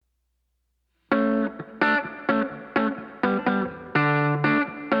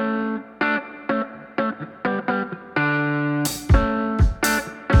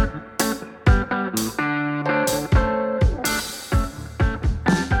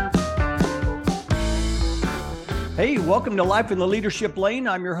Hey, welcome to Life in the Leadership Lane.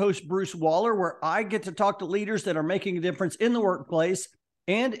 I'm your host, Bruce Waller, where I get to talk to leaders that are making a difference in the workplace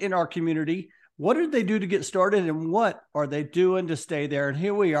and in our community. What did they do to get started and what are they doing to stay there? And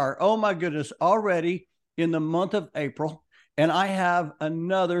here we are. Oh my goodness, already in the month of April. And I have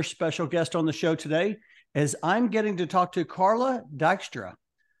another special guest on the show today as I'm getting to talk to Carla Dykstra.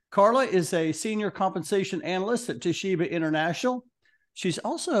 Carla is a senior compensation analyst at Toshiba International. She's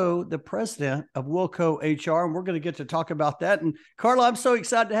also the president of WILCO HR, and we're going to get to talk about that. And Carla, I'm so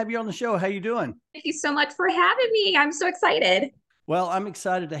excited to have you on the show. How you doing? Thank you so much for having me. I'm so excited. Well, I'm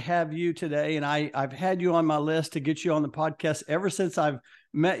excited to have you today, and I've had you on my list to get you on the podcast ever since I've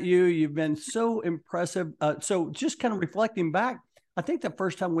met you. You've been so impressive. So just kind of reflecting back, I think the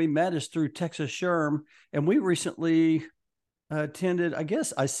first time we met is through Texas SHRM, and we recently attended, I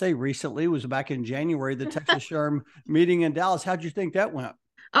guess I say recently, was back in January, the Texas SHRM meeting in Dallas. How'd you think that went?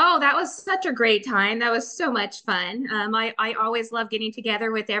 Oh, that was such a great time. That was so much fun. I always love getting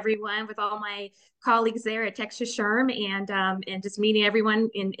together with everyone, with all my colleagues there at Texas SHRM, and just meeting everyone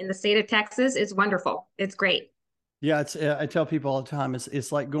in the state of Texas is wonderful. It's great. Yeah, it's I tell people all the time,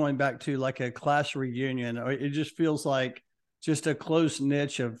 it's like going back to like a class reunion. It just feels like just a close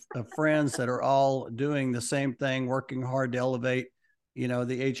niche of friends that are all doing the same thing, working hard to elevate,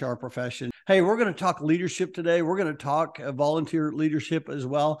 the HR profession. Hey, we're going to talk leadership today. We're going to talk volunteer leadership as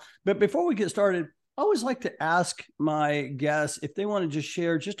well. But before we get started, I always like to ask my guests if they want to just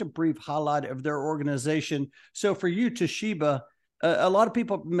share just a brief highlight of their organization. So for you, Toshiba, a lot of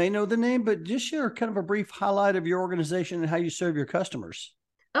people may know the name, but just share kind of a brief highlight of your organization and how you serve your customers.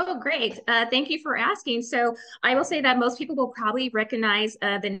 Oh, great. Thank you for asking. So I will say that most people will probably recognize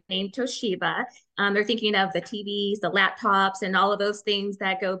the name Toshiba. They're thinking of the TVs, the laptops, and all of those things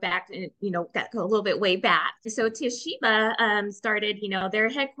that go back, that go a little bit way back. So Toshiba started, they're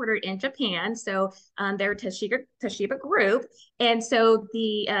headquartered in Japan. So they're Toshiba Group. And so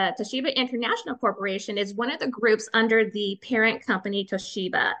the Toshiba International Corporation is one of the groups under the parent company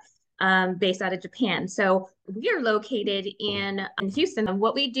Toshiba. Based out of Japan. So we are located in Houston. And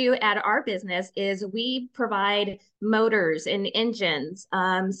what we do at our business is we provide motors and engines.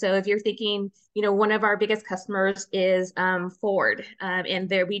 So if you're thinking, one of our biggest customers is Ford, and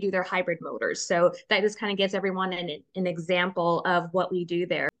there we do their hybrid motors. So that just kind of gives everyone an example of what we do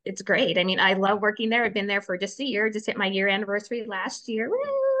there. It's great. I mean, I love working there. I've been there for just a year, just hit my year anniversary last year. Woo!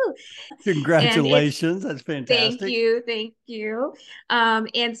 And it's Congratulations. That's Thank fantastic. you, thank you.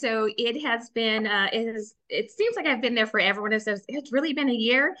 And so it has been. It seems like I've been there forever. When it says it's really been a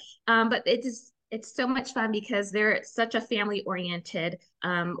year, but it's so much fun because they're such a family-oriented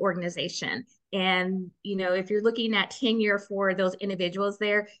organization. And if you're looking at tenure for those individuals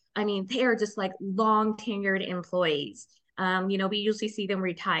there, I mean, they are just like long tenured employees. We usually see them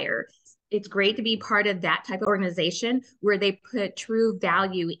retire. It's great to be part of that type of organization where they put true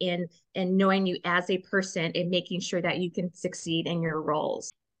value in knowing you as a person and making sure that you can succeed in your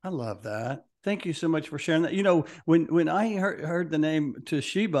roles. I love that. Thank you so much for sharing that. When I heard the name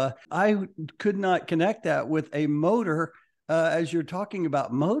Toshiba, I could not connect that with a motor as you're talking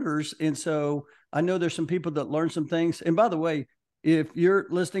about motors. And so I know there's some people that learn some things. And by the way, if you're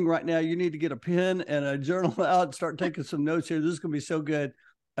listening right now, you need to get a pen and a journal out and start taking some notes here. This is going to be so good.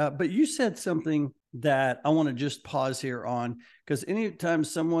 But you said something that I want to just pause here on, because anytime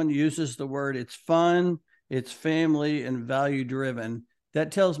someone uses the word, it's fun, it's family, and value driven,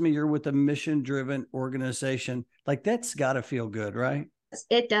 that tells me you're with a mission driven organization. Like that's got to feel good, right?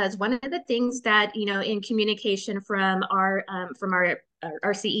 It does. One of the things that, in communication from our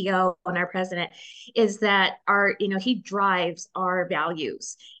CEO and our president is that he drives our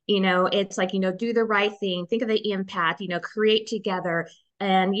values. It's like, do the right thing, think of the impact, create together.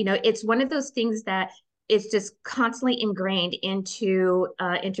 And, it's one of those things that is just constantly ingrained into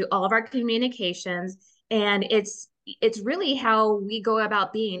all of our communications. And it's really how we go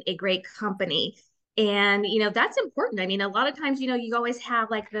about being a great company. And, that's important. I mean, a lot of times, you always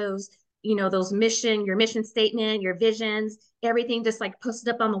have like those, your mission statement, your visions, everything just like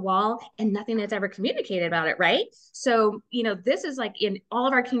posted up on the wall and nothing is ever communicated about it. Right. So, this is like in all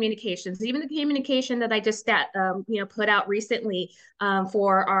of our communications, even the communication that I just put out recently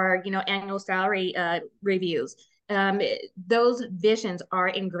for our, annual salary reviews. Those visions are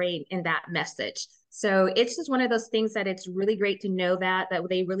ingrained in that message. So it's just one of those things that it's really great to know that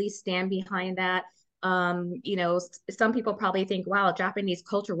they really stand behind that. Some people probably think, wow, Japanese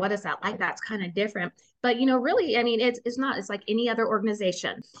culture, what is that like? That's kind of different. But, really, I mean, it's not, it's like any other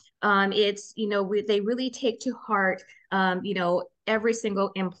organization. They really take to heart every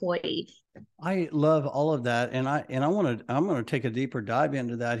single employee. I love all of that, and I'm going to take a deeper dive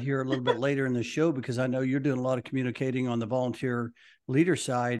into that here a little bit later in the show, because I know you're doing a lot of communicating on the volunteer leader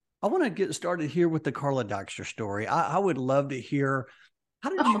side. I want to get started here with the Carla Dykstra story. I would love to hear, how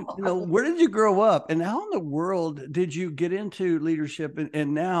did where did you grow up, and how in the world did you get into leadership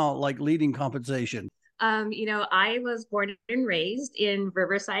and now like leading compensation? I was born and raised in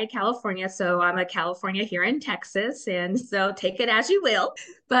Riverside, California. So I'm a California here in Texas. And so take it as you will.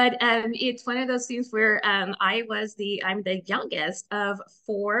 But it's one of those things where I'm the youngest of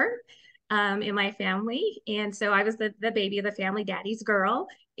four in my family. And so I was the baby of the family, daddy's girl,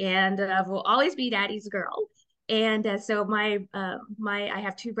 and will always be daddy's girl. And so I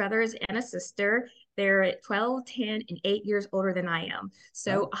have two brothers and a sister. They're 12, 10, and 8 years older than I am.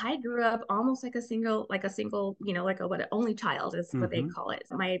 So I grew up almost like a single, like an only child is what they call it.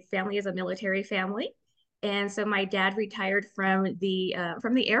 My family is a military family. And so my dad retired from the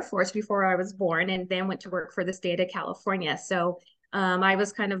Air Force before I was born, and then went to work for the state of California. So I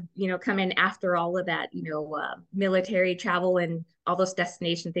was kind of, coming after all of that, military travel and all those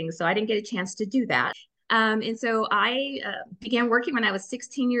destination things. So I didn't get a chance to do that. And so I began working when I was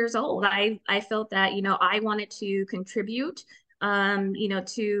 16 years old. I felt that, I wanted to contribute,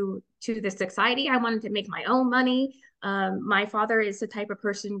 to the society. I wanted to make my own money. My father is the type of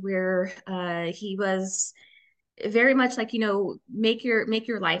person where he was very much like, make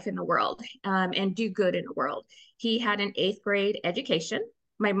your life in the world, and do good in the world. He had an eighth grade education.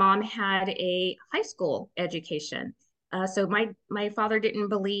 My mom had a high school education. So my father didn't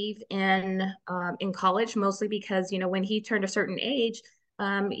believe in college, mostly because, when he turned a certain age,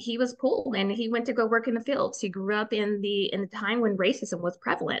 he was pulled and he went to go work in the fields. He grew up in the time when racism was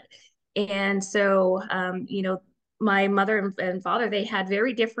prevalent. And so, my mother and father, they had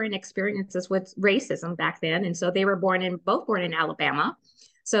very different experiences with racism back then. And so they were both born in Alabama.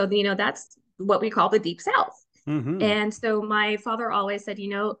 So, that's what we call the Deep South. Mm-hmm. And so my father always said,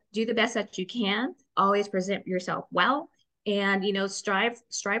 do the best that you can, always present yourself well, and, strive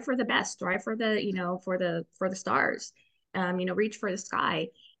for the best, strive for the stars, reach for the sky.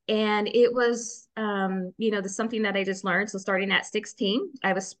 And it was, something that I just learned. So starting at 16,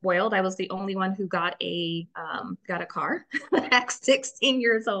 I was spoiled. I was the only one who got a car at 16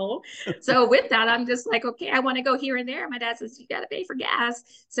 years old. So with that, I'm just like, okay, I want to go here and there. My dad says, you got to pay for gas.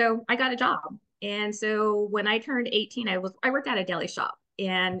 So I got a job. And so when I turned 18, I worked at a deli shop,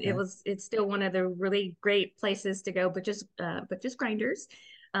 and it's still one of the really great places to go, but just Grinders.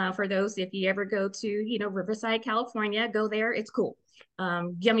 For those, if you ever go to, Riverside, California, go there. It's cool.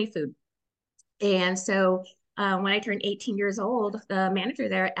 Yummy food. And so when I turned 18 years old, the manager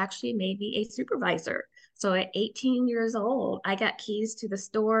there actually made me a supervisor. So at 18 years old, I got keys to the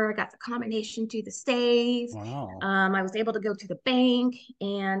store, got the combination to the safe. Wow. I was able to go to the bank,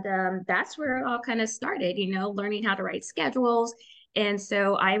 and that's where it all kind of started, learning how to write schedules. And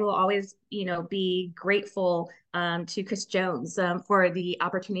so I will always, be grateful to Chris Jones for the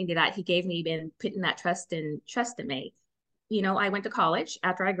opportunity that he gave me and putting that trust in me. I went to college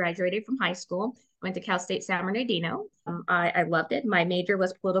after I graduated from high school, went to Cal State San Bernardino. I loved it. My major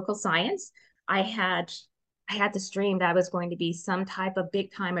was political science. I had this dream that I was going to be some type of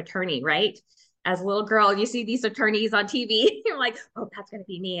big time attorney, right? As a little girl, you see these attorneys on TV. You're like, oh, that's going to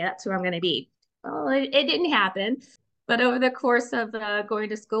be me. That's who I'm going to be. Well, it didn't happen. But over the course of going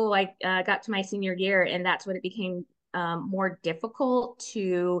to school, I got to my senior year, and that's when it became more difficult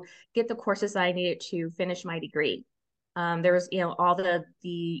to get the courses I needed to finish my degree. There was, all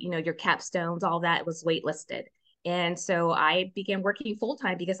your capstones, all that was waitlisted. And so I began working full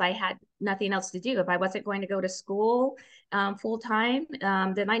time because I had nothing else to do. If I wasn't going to go to school full time,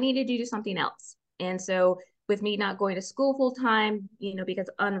 then I needed to do something else. And so with me not going to school full time, because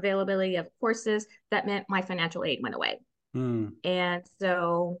of unavailability of courses, that meant my financial aid went away. And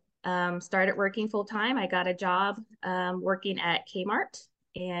so started working full time. I got a job working at Kmart.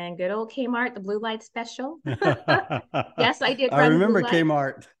 And good old Kmart, the blue light special. Yes, I did. I remember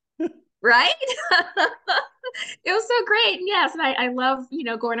Kmart. Right? It was so great. And yes, and I love,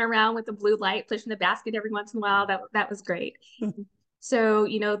 going around with the blue light, pushing the basket every once in a while. That was great. So,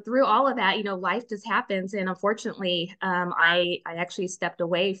 through all of that, life just happens. And unfortunately, I actually stepped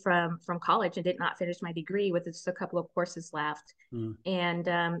away from college and did not finish my degree with just a couple of courses left. And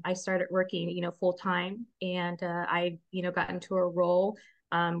I started working, full time. And I, got into a role,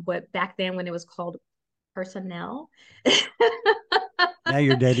 but back then when it was called personnel. Now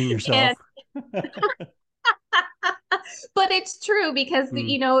you're dating yourself. But it's true because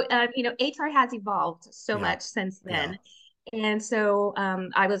HR has evolved so much since then. And so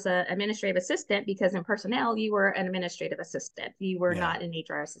I was an administrative assistant because in personnel, you were an administrative assistant. You were Yeah. not an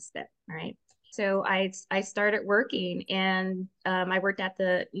HR assistant, right? So I started working and I worked at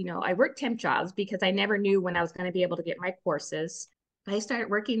I worked temp jobs because I never knew when I was going to be able to get my courses. I started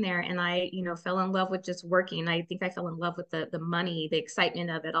working there and fell in love with just working. I think I fell in love with the money, the excitement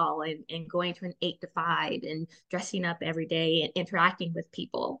of it all and going to an 8 to 5 and dressing up every day and interacting with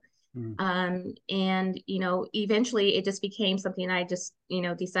people. Mm. And eventually it just became something I just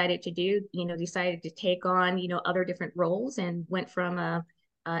decided to do, decided to take on other different roles and went from a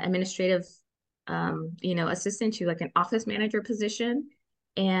administrative assistant to like an office manager position.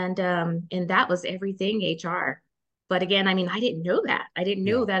 And that was everything HR. But again, I mean, I didn't know that. I didn't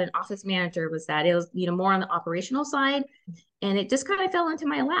know Yeah. that an office manager was that. It was more on the operational side, and it just kind of fell into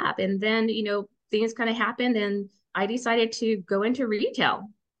my lap. And then things kind of happened and I decided to go into retail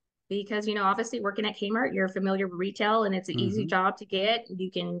because obviously working at Kmart, you're familiar with retail and it's an easy Hmm. job to get.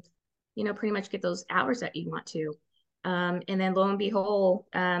 You can pretty much get those hours that you want to. And then lo and behold,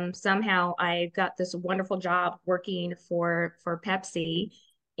 somehow I got this wonderful job working for Pepsi,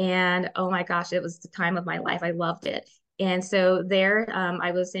 and oh my gosh, it was the time of my life. I loved it. And so there,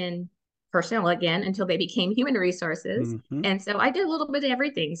 I was in personnel again until they became human resources. Hmm. And so I did a little bit of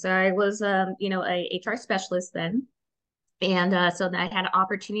everything. So I was, a HR specialist then, and so then I had an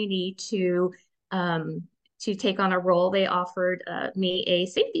opportunity um, to take on a role. They offered me a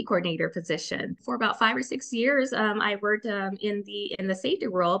safety coordinator position for about 5 or 6 years. I worked in the safety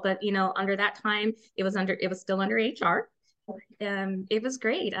role, but under that time, it was still under HR. It was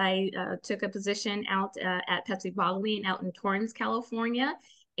great. I took a position out at Pepsi Bottling out in Torrance, California,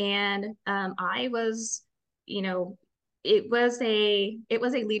 and I was, you know, it was a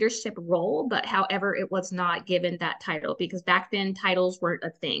leadership role, but however, it was not given that title because back then titles weren't a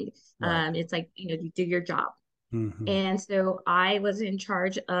thing. Right. It's like you do your job, Hmm. and so I was in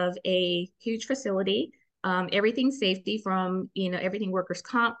charge of a huge facility, everything safety from, everything workers'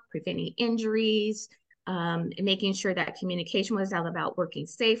 comp, preventing injuries, making sure that communication was all about working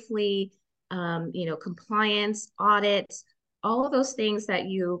safely, compliance, audits, all of those things that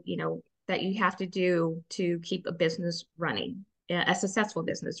you have to do to keep a business running, a successful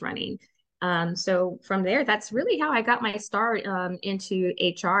business running. So from there, that's really how I got my start into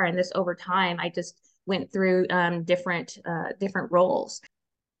HR. And this over time, I just went through different roles.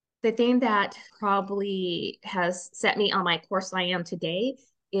 The thing that probably has set me on my course I am today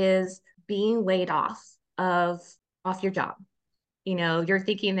is being laid off your job. You're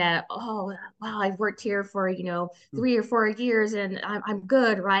thinking that, oh, wow, I've worked here for, 3 or 4 years and I'm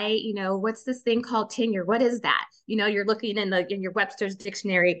good, right? What's this thing called tenure? What is that? You're looking in your Webster's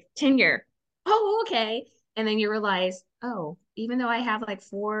dictionary, tenure. Oh, okay. And then you realize, oh, even though I have like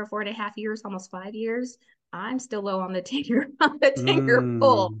 4.5 years, almost 5 years, I'm still low on the tenure, on the tenure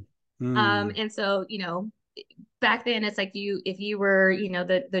pool. Mm. Mm. And so, back then it's like if you were,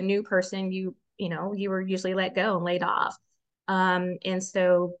 the new person, you were usually let go and laid off. And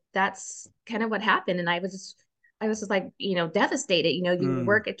so that's kind of what happened. And I was just like, devastated. You Mm.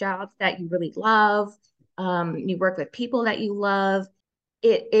 work at jobs that you really love. You work with people that you love.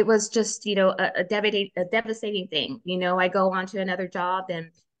 It was just, a devastating thing. I go on to another job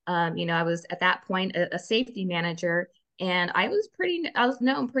and, I was at that point a safety manager, and I was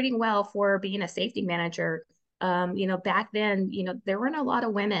known pretty well for being a safety manager. Back then, there weren't a lot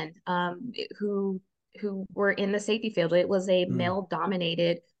of women who were in the safety field. It was a Mm. male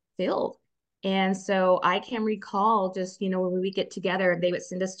dominated field. And so I can recall just, when we get together, they would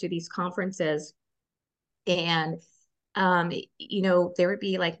send us to these conferences, and there would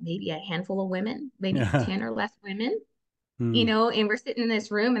be like maybe a handful of women, maybe Yeah. 10 or less women, Mm. and we're sitting in this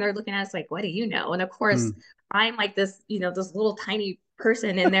room and they're looking at us like, what do you know? And of course, Mm. I'm like this, this little tiny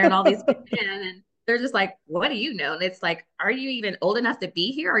person in there and all these big men, and they're just like, what do you know? And it's like, are you even old enough to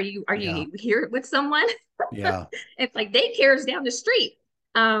be here? Are Yeah. you here with someone? Yeah. It's like daycare's down the street.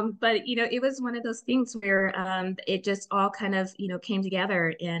 But it was one of those things where it just all kind of, came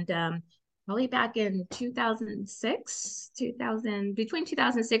together. And probably back in 2006, 2000, between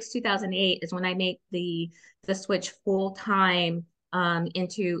 2006, 2008 is when I made the switch full time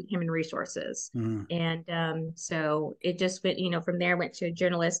into human resources. Mm. And so it just went, from there, went to a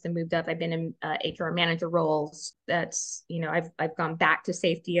journalist and moved up. I've been in HR manager roles. That's, I've gone back to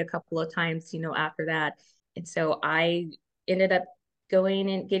safety a couple of times, after that. And so I ended up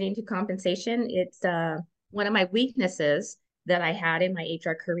going and getting to compensation. It's one of my weaknesses that I had in my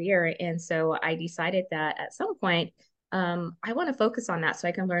HR career. And so I decided that at some point, I want to focus on that so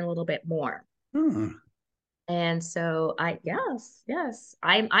I can learn a little bit more. Mm. And so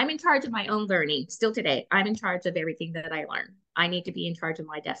I'm in charge of my own learning still today. I'm in charge of everything that I learn. I need to be in charge of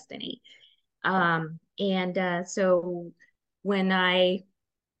my destiny. So when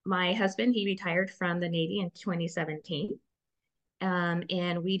my husband, he retired from the Navy in 2017.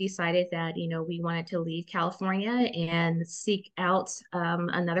 And we decided that, we wanted to leave California and seek out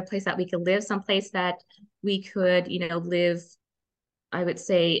another place that we could live, someplace that we could, live, I would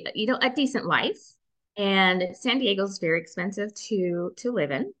say, a decent life. And San Diego is very expensive to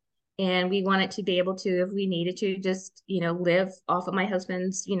live in. And we wanted to be able to, if we needed to, just, live off of my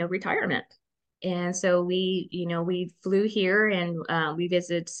husband's, retirement. And so we flew here and we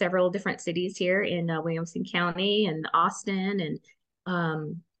visited several different cities here in Williamson County and Austin,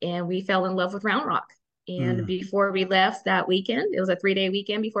 and we fell in love with Round Rock. And Mm. before we left that weekend, it was a 3-day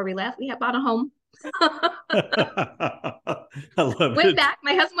weekend before we left, we had bought a home. I love Went it. back.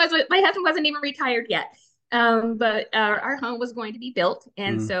 My husband wasn't even retired yet. But our home was going to be built,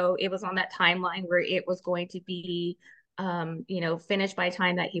 and Mm. so it was on that timeline where it was going to be, finished by the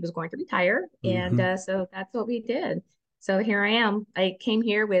time that he was going to retire, and Hmm. so that's what we did. So here I am. I came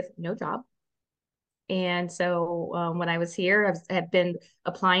here with no job, and so when I was here, had been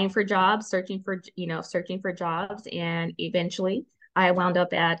applying for jobs, searching for jobs, and eventually I wound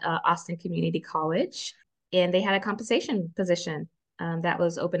up at Austin Community College, and they had a compensation position that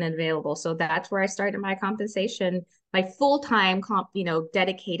was open and available. So that's where I started my compensation, my full-time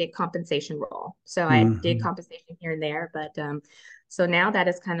dedicated compensation role. So I did Hmm. compensation here and there, but so now that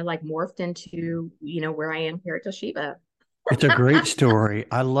is kind of like morphed into where I am here at Toshiba. It's a great story.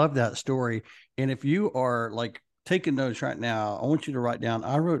 I love that story. And if you are like taking notes right now, I want you to write down,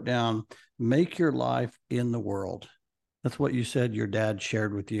 I wrote down, make your life in the world. That's what you said your dad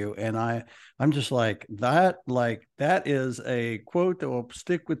shared with you. And I'm just like that is a quote that will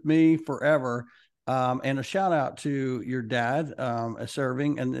stick with me forever. And a shout out to your dad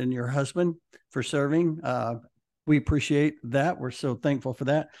serving and your husband for serving. We appreciate that. We're so thankful for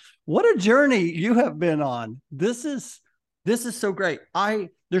that. What a journey you have been on. This is so great.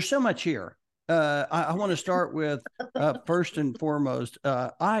 There's so much here. I want to start with first and foremost.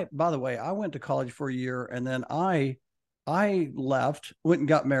 By the way, I went to college for a year, and then I left, went and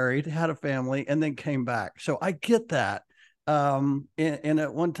got married, had a family, and then came back. So I get that. And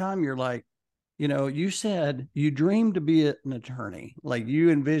at one time, you're like, you said you dreamed to be an attorney, like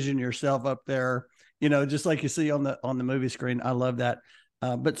you envision yourself up there, just like you see on the movie screen. I love that.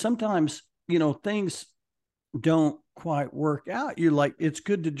 But sometimes, things don't quite work out. You're like, it's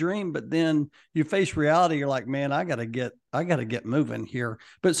good to dream, but then you face reality. You're like, man, I gotta get moving here.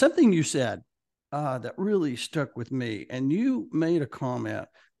 But something you said that really stuck with me, and you made a comment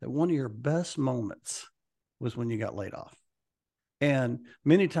that one of your best moments was when you got laid off. And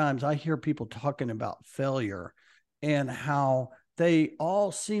many times I hear people talking about failure and how they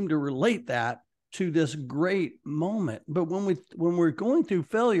all seem to relate that to this great moment. But when we're going through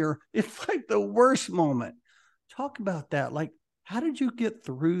failure, it's like the worst moment. Talk about that. Like, how did you get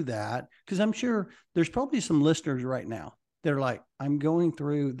through that? Because I'm sure there's probably some listeners right now. They're like, I'm going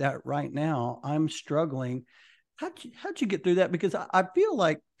through that right now. I'm struggling. How'd you get through that? Because I feel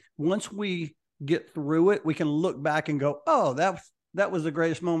like once we get through it, we can look back and go, oh, that was the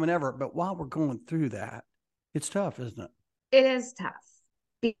greatest moment ever. But while we're going through that, it's tough, isn't it? It is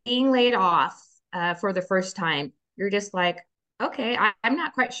tough. Being laid off for the first time, you're just like, okay, I'm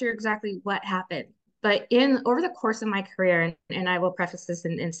not quite sure exactly what happened. But in over the course of my career, and I will preface this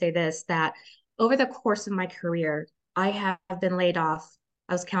and say this, that over the course of my career, I have been laid off.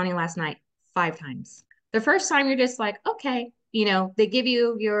 I was counting last night 5 times. The first time you're just like, okay, they give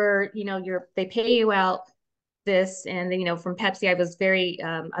you they pay you out this, and from Pepsi, I was very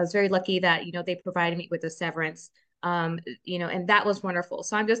lucky that they provided me with a severance, and that was wonderful.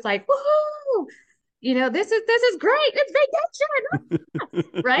 So I'm just like, woohoo, this is great. It's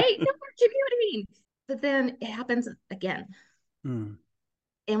vacation, right? No more commuting. But then it happens again, Hmm.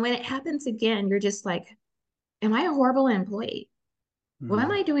 and when it happens again, you're just like, am I a horrible employee? What am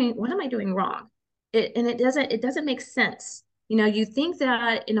Hmm. I doing? What am I doing wrong? It doesn't make sense. You think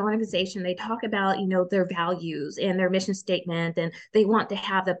that in an organization they talk about, their values and their mission statement, and they want to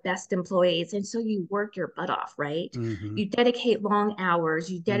have the best employees. And so you work your butt off, right? Hmm. You dedicate long hours,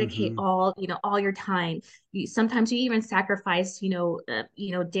 you dedicate Hmm. all your time. Sometimes you even sacrifice,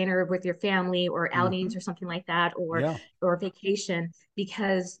 dinner with your family or Hmm. outings or something like that, Yeah. or vacation,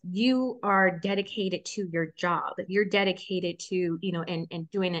 because you are dedicated to your job. You're dedicated to,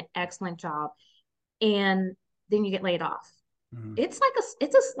 and doing an excellent job. And then you get laid off. Hmm. It's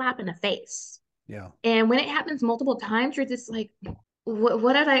a slap in the face. Yeah. And when it happens multiple times, you're just like,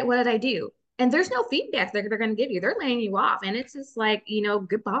 what did I do? and there's no feedback they're going to give you. They're laying you off, and it's just like,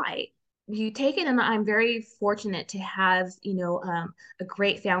 goodbye. You take it, and I'm very fortunate to have, a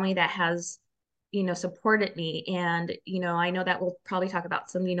great family that has, supported me. And, I know that we'll probably talk about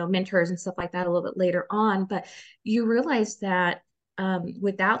some, mentors and stuff like that a little bit later on, but you realize that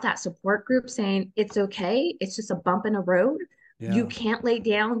without that support group saying it's okay, it's just a bump in the road, you Yeah. can't lay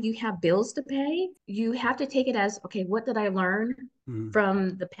down, you have bills to pay. You have to take it as, okay, what did I learn Mm,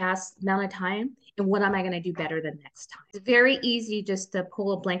 from the past amount of time? And what am I going to do better the next time? It's very easy just to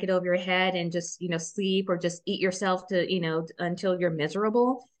pull a blanket over your head and just, sleep or just eat yourself to, until you're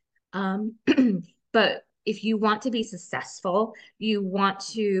miserable. Um, but if you want to be successful, you want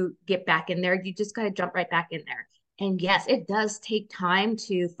to get back in there, you just got to jump right back in there. And yes, it does take time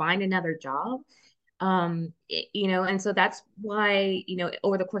to find another job. And so that's why,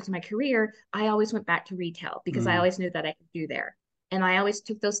 over the course of my career, I always went back to retail because I mm, always knew that I could do there. And I always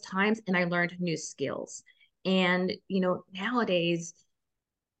took those times and I learned new skills. And, nowadays,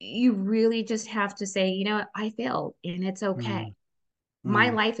 you really just have to say, I failed and it's okay. mm, mm, My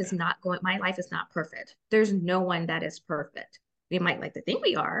life is not perfect. There's no one that is perfect. We might like to think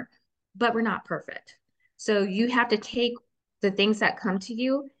we are, but we're not perfect. So you have to take the things that come to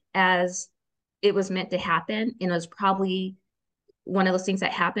you as it was meant to happen. And it was probably one of those things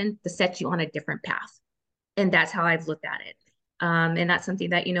that happened to set you on a different path. And that's how I've looked at it. And that's something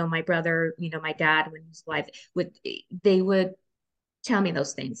that, my brother, my dad, when he was alive, they would tell me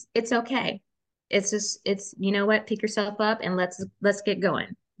those things. It's okay. It's what, pick yourself up and let's get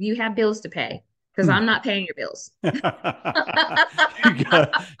going. You have bills to pay because mm. I'm not paying your bills. You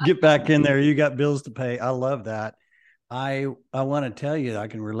got to get back in there. You got bills to pay. I love that. I want to tell you I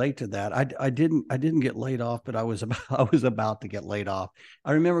can relate to that. I didn't get laid off, but I was about to get laid off.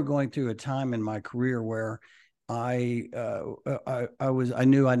 I remember going through a time in my career where I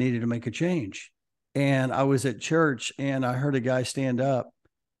knew I needed to make a change, and I was at church and I heard a guy stand up,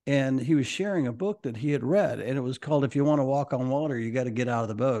 and he was sharing a book that he had read, and it was called "If You Want to Walk on Water, You Got to Get Out of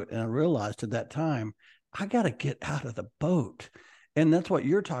the Boat." And I realized at that time I got to get out of the boat. And that's what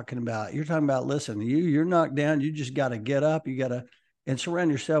you're talking about. You're talking about, listen, you're knocked down. You just got to get up. You got to, and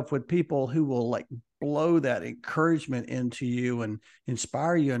surround yourself with people who will like blow that encouragement into you and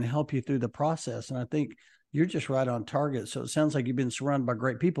inspire you and help you through the process. And I think you're just right on target. So it sounds like you've been surrounded by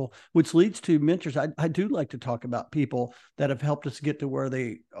great people, which leads to mentors. I do like to talk about people that have helped us get to where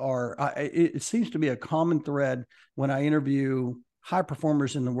they are. It seems to be a common thread when I interview high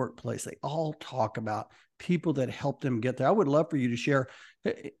performers in the workplace. They all talk about people that helped them get there. I would love for you to share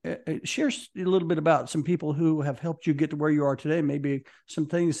a little bit about some people who have helped you get to where you are today. Maybe some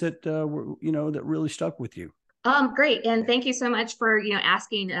things that were, that really stuck with you. Great. And thank you so much for,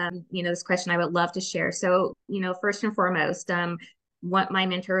 asking, this question. I would love to share. So, first and foremost, what my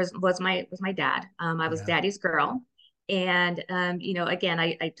mentor was my dad. I was Yeah. daddy's girl. And, again,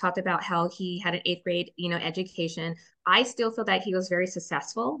 I talked about how he had an eighth grade, education. I still feel that he was very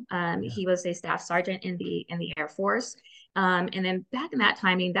successful. Yeah. He was a staff sergeant in the Air Force. And then back in that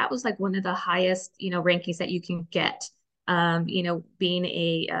timing, that was like one of the highest, rankings that you can get, being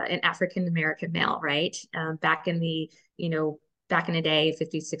an African American male, right? Back in the day,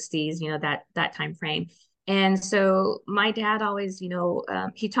 50s, 60s, that time frame. And so my dad always,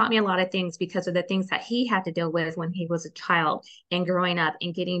 he taught me a lot of things because of the things that he had to deal with when he was a child and growing up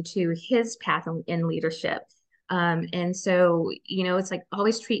and getting to his path in leadership. And so, it's like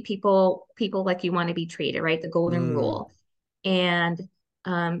always treat people like you want to be treated, right? The golden Mm, rule. And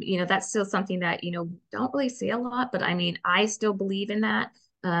that's still something that, don't really say a lot, but I mean, I still believe in that.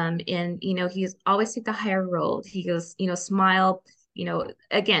 And he's always take the higher road. He goes, smile,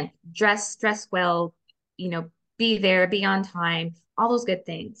 again, dress well, be there, be on time, all those good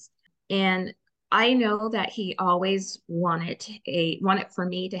things. And I know that he always wanted for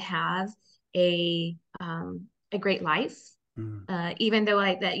me to have a great life. mm, Even though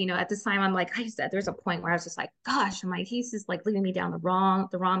at this time, I'm like I said, there's a point where I was just like, gosh, I'm like, he's just like leading me down the wrong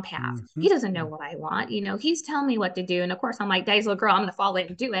path. He mhm. doesn't know what I want. He's telling me what to do. And of course, I'm like, daddy's little girl, I'm gonna follow it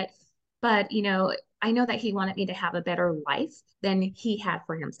and do it. But I know that he wanted me to have a better life than he had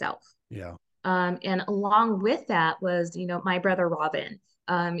for himself. Yeah. And along with that was, my brother Robin.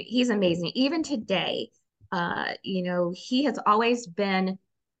 He's amazing. Even today, he has always been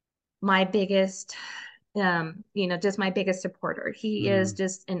my biggest just my biggest supporter. He is Mm,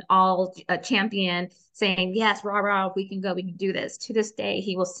 just an all a champion saying, yes, rah, rah, we can go, we can do this. To this day,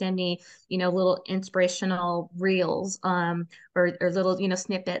 he will send me, little inspirational reels, or little,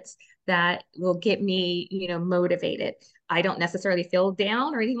 snippets that will get me, motivated. I don't necessarily feel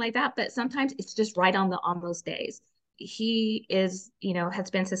down or anything like that, but sometimes it's just right on those days. he is, has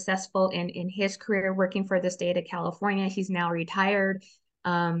been successful in his career working for the state of California. He's now retired.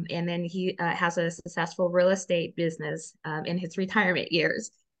 And then he has a successful real estate business in his retirement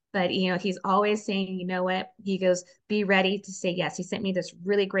years. But, he's always saying, you know what? He goes, be ready to say yes. He sent me this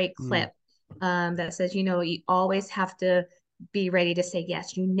really great clip that says, you always have to be ready to say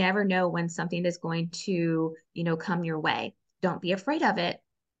yes. You never know when something is going to, come your way. Don't be afraid of it.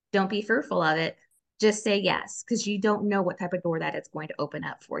 Don't be fearful of it. Just say yes, because you don't know what type of door that it's going to open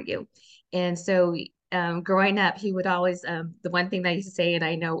up for you. And so growing up, he would always, the one thing that he used to say, and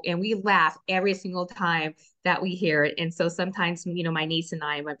I know, and we laugh every single time that we hear it. And so sometimes, my niece and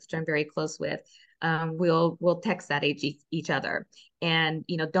I, which I'm very close with, we'll text that each other, and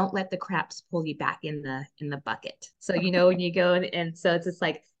don't let the craps pull you back in the bucket. So when you go and so it's just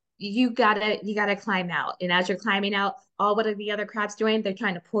like you gotta climb out, and as you're climbing out, all what are the other crabs doing? They're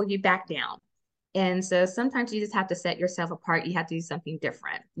trying to pull you back down. And so sometimes you just have to set yourself apart. You have to do something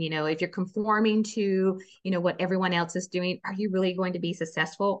different. If you're conforming to, what everyone else is doing, are you really going to be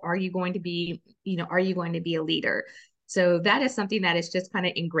successful? Are you going to be, are you going to be a leader? So that is something that is just kind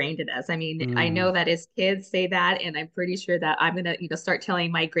of ingrained in us. I mean, I know that as kids say that, and I'm pretty sure that I'm going to, start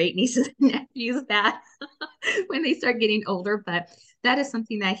telling my great nieces and nephews that when they start getting older. But that is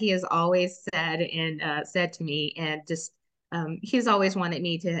something that he has always said and said to me, and just he's always wanted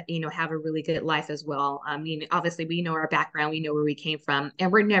me to, have a really good life as well. Obviously we know our background, we know where we came from,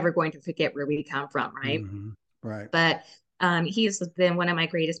 and we're never going to forget where we come from, right? Right. But he's been one of my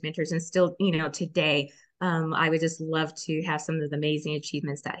greatest mentors, and still, today, I would just love to have some of the amazing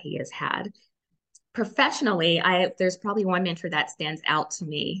achievements that he has had. Professionally, there's probably one mentor that stands out to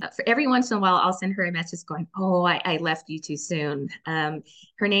me. For every once in a while, I'll send her a message going, "Oh, I left you too soon."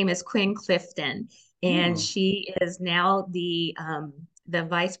 Her name is Quinn Clifton, and she is now the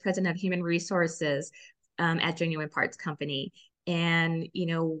vice president of human resources at Genuine Parts Company. And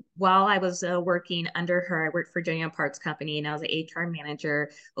while I was working under her, I worked for Genuine Parts Company, and I was an HR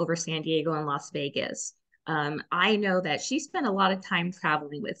manager over San Diego and Las Vegas. I know that she spent a lot of time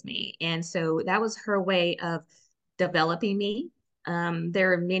traveling with me. And so that was her way of developing me.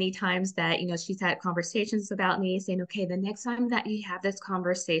 There are many times that, she's had conversations about me saying, okay, the next time that you have this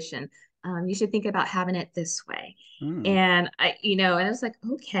conversation, you should think about having it this way. And and I was like,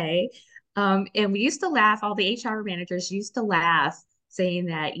 okay. And we used to laugh, all the HR managers used to laugh saying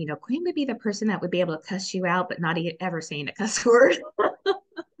that, Queen would be the person that would be able to cuss you out, but not ever saying a cuss word.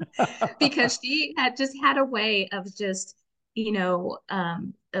 Because she had just had a way of just,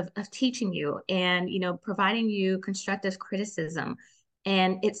 of teaching you and, providing you constructive criticism.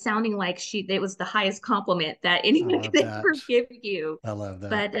 And it sounding like it was the highest compliment that anyone could ever give you. I love that.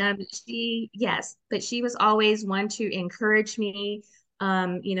 But but she was always one to encourage me.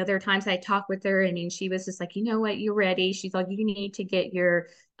 There are times I talk with her. I mean, she was just like, you know what, you're ready. She's like, you need to get your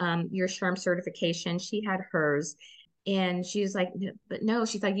SHRM certification. She had hers. And she's like, but no,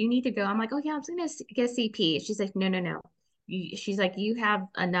 she's like, you need to go. I'm like, oh yeah, I'm going to get a CP. She's like, no. She's like, you have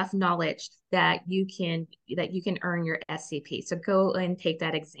enough knowledge that you can earn your SCP. So go and take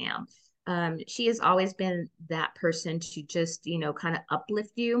that exam. She has always been that person to just, kind of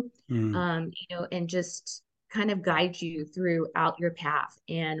uplift you, and just kind of guide you throughout your path,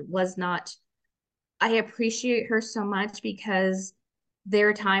 and I appreciate her so much because there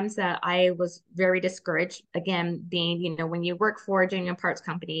are times that I was very discouraged. Again, being, when you work for a Genuine Parts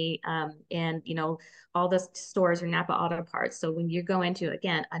Company, and, all the stores are Napa Auto Parts. So when you go into,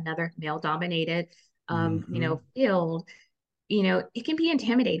 again, another male dominated, field, it can be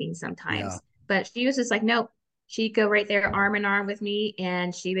intimidating sometimes. But she was just like, nope, she'd go right there arm in arm with me,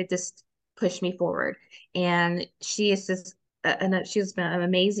 and she would just push me forward. And she is just, she's been an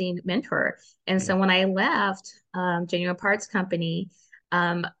amazing mentor. And so when I left Genuine Parts Company,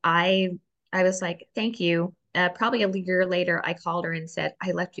 I was like, thank you. Probably a year later, I called her and said,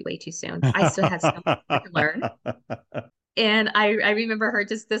 I left you way too soon. I still had so much more to learn. And I remember her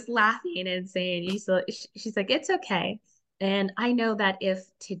just laughing and saying, she's like, it's okay. And I know that if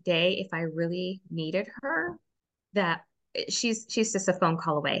I really needed her, that she's just a phone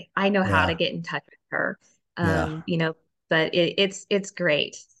call away. I know how to get in touch with her. But it's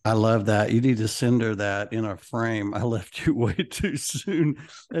great. I love that. You need to send her that in a frame. I left you way too soon.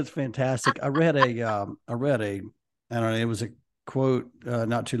 That's fantastic. I read I don't know, it was a quote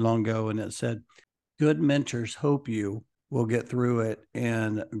not too long ago, and it said, good mentors hope you will get through it,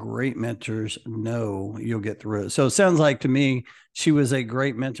 and great mentors know you'll get through it. So it sounds like to me, she was a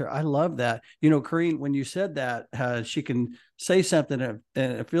great mentor. I love that. Corrine, when you said that, she can say something and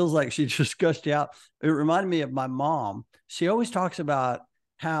it feels like she just gushed out. It reminded me of my mom. She always talks about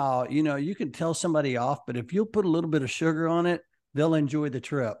how, you can tell somebody off, but if you'll put a little bit of sugar on it, they'll enjoy the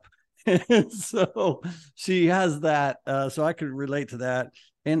trip. And so she has that. So I could relate to that.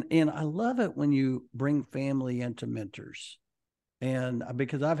 And I love it when you bring family into mentors. And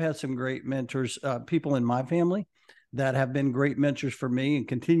because I've had some great mentors, people in my family that have been great mentors for me and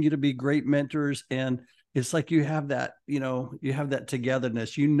continue to be great mentors. And it's like you have that, you have that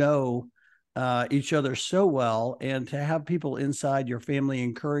togetherness, each other so well. And to have people inside your family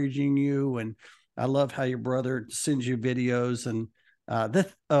encouraging you. And I love how your brother sends you videos and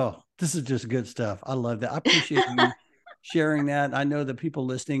this is just good stuff. I love that. I appreciate you sharing that. I know the people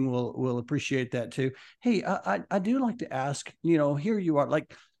listening will appreciate that too. Hey, I do like to ask, here you are,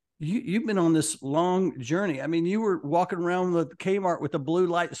 like you've been on this long journey. I mean, you were walking around with Kmart with the blue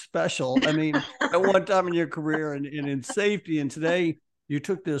light special. I mean, at one time in your career and in safety, and today you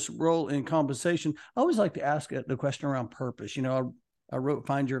took this role in compensation. I always like to ask the question around purpose. I wrote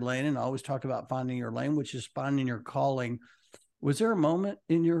Find Your Lane, and I always talk about finding your lane, which is finding your calling. Was there a moment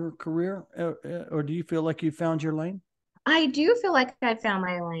in your career, or do you feel like you found your lane? I do feel like I found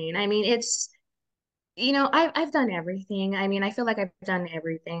my lane. I mean, I've done everything. I mean, I feel like I've done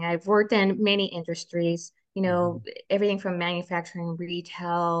everything. I've worked in many industries, Mhm. everything from manufacturing,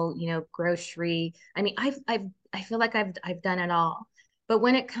 retail, grocery. I mean, I feel like I've done it all. But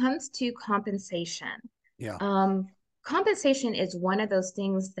when it comes to compensation, Yeah. um, compensation is one of those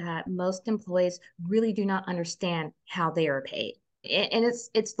things that most employees really do not understand how they are paid. And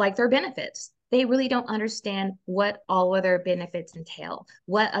it's like their benefits. They really don't understand what all of their benefits entail,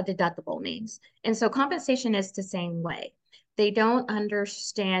 what a deductible means. And so compensation is the same way. They don't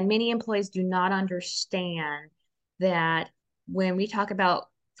understand, many employees do not understand that when we talk about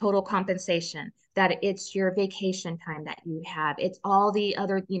total compensation, that it's your vacation time that you have. It's all the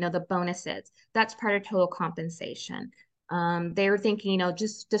other, the bonuses. That's part of total compensation. They were thinking,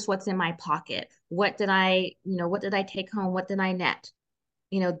 just what's in my pocket. What did I take home? What did I net?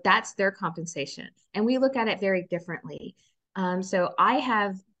 That's their compensation. And we look at it very differently. So I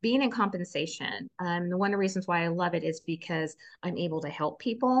have been in compensation. One of the reasons why I love it is because I'm able to help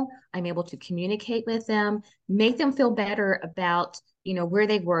people. I'm able to communicate with them, make them feel better about, where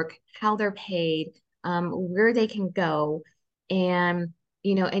they work, how they're paid, where they can go, and,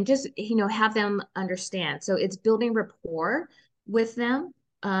 and just, have them understand. So it's building rapport with them.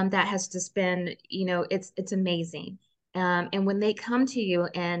 That has just been, it's amazing. And when they come to you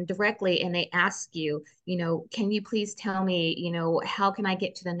and directly and they ask you, can you please tell me, how can I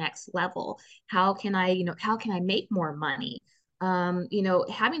get to the next level? How can I make more money?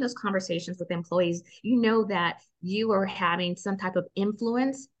 Having those conversations with employees, that you are having some type of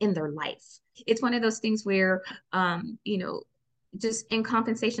influence in their life. It's one of those things where, just in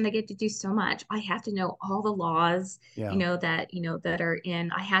compensation, I get to do so much. I have to know all the laws, Yeah. that are in.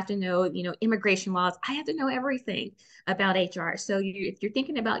 I have to know, immigration laws. I have to know everything about HR. So if you're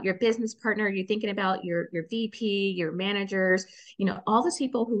thinking about your business partner, you're thinking about your VP, your managers, all those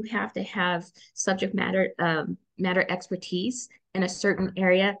people who have to have subject matter expertise in a certain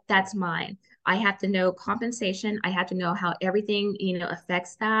area. That's mine. I have to know compensation. I have to know how everything,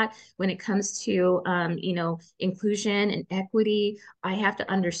 affects that when it comes to, inclusion and equity. I have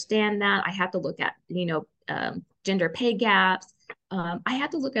to understand that. I have to look at, gender pay gaps. I have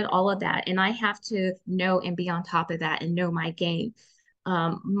to look at all of that, and I have to know and be on top of that and know my game.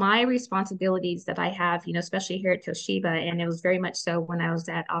 My responsibilities that I have, especially here at Toshiba, and it was very much so when I was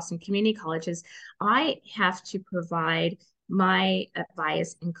at Austin Community College, is I have to provide my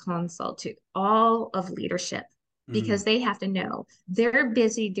advice and consult to all of leadership Mm-hmm. because they have to know they're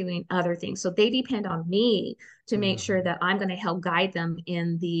busy doing other things. So they depend on me to make sure Mm-hmm. that I'm going to help guide them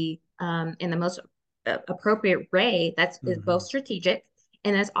in the most appropriate way that's is Mm-hmm. both strategic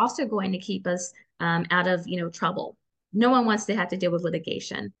and that's also going to keep us out of trouble. No one wants to have to deal with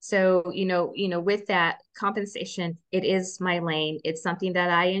litigation. So, with that compensation, it is my lane. It's something that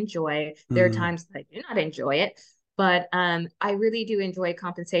I enjoy. There are Mm-hmm. times that I do not enjoy it, but I really do enjoy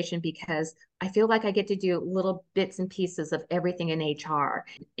compensation because I feel like I get to do little bits and pieces of everything in HR,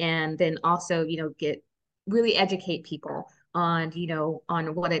 and then also, get really educate people on,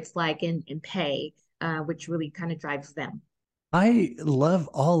 on what it's like in pay, which really kind of drives them. I love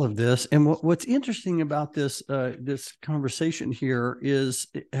all of this, and what's interesting about this conversation here is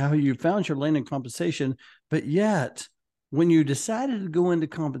how you found your lane in compensation, but yet when you decided to go into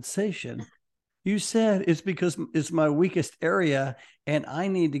compensation, you said it's because it's my weakest area, and I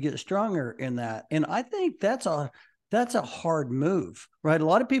need to get stronger in that. And I think that's a hard move, right? A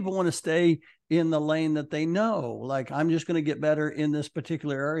lot of people want to stay in the lane that they know. Like, I'm just going to get better in this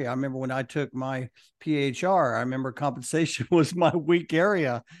particular area. I remember when I took my PHR, I remember compensation was my weak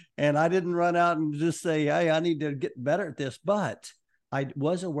area. And I didn't run out and just say, hey, I need to get better at this, but I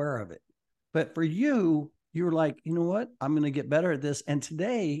was aware of it. But for you, you were like, you know what? I'm going to get better at this. And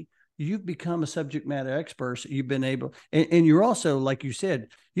today, you've become a subject matter expert. You've been able, and you're also, like you said,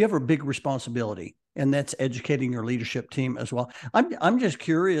 you have a big responsibility, and that's educating your leadership team as well. I'm just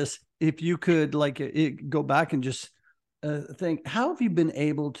curious if you could go back and just think, how have you been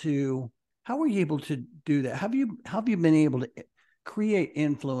able to, how were you able to do that? How have you been able to create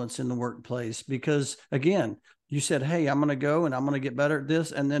influence in the workplace? Because again, you said, hey, I'm going to go and I'm going to get better at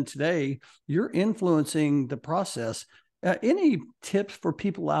this. And then today you're influencing the process. Any tips for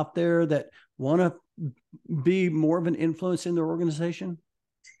people out there that want to be more of an influence in their organization?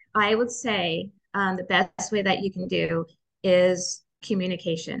 I would say the best way that you can do is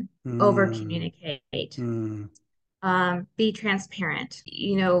communication, over communicate, Mm. be transparent,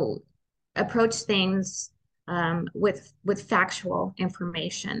 approach things with factual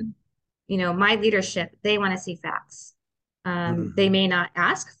information. My leadership, they want to see facts. They may not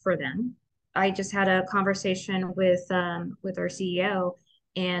ask for them. I just had a conversation with our CEO,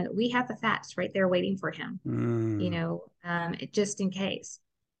 and we have the facts right there waiting for him, just in case.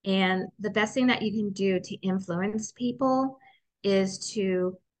 And the best thing that you can do to influence people is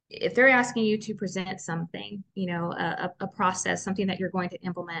to, if they're asking you to present something, a process, something that you're going to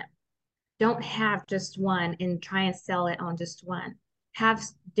implement, don't have just one and try and sell it on just one. Have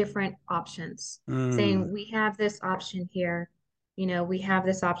different options, saying, we have this option here, we have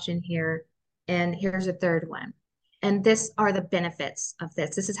this option here, and here's a third one. And this are the benefits of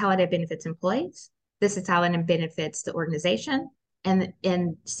this. This is how it benefits employees. This is how it benefits the organization. And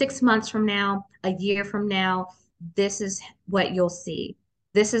in 6 months from now, a year from now, this is what you'll see.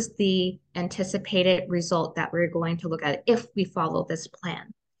 This is the anticipated result that we're going to look at if we follow this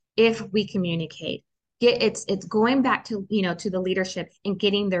plan, if we communicate. It's going back to, to the leadership and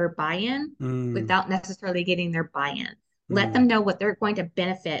getting their buy-in without necessarily getting their buy-in. Let them know what they're going to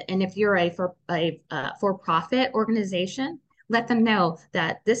benefit. And if you're a for-profit organization, let them know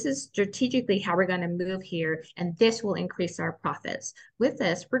that this is strategically how we're going to move here, and this will increase our profits. With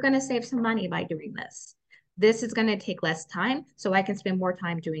this, we're going to save some money by doing this. This is going to take less time, so I can spend more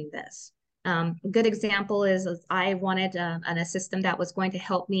time doing this. A good example is I wanted a system that was going to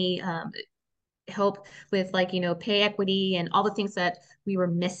help me help with pay equity and all the things that we were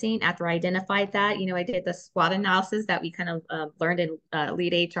missing. After I identified that, I did the SWOT analysis that we kind of learned in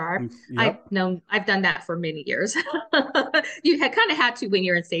lead HR. Yep. I've done that for many years. You kind of had to when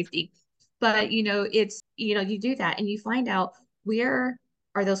you're in safety, but it's, you do that and you find out where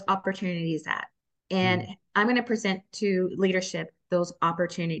are those opportunities at. And I'm going to present to leadership those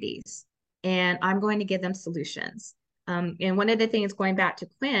opportunities, and I'm going to give them solutions. And one of the things, going back to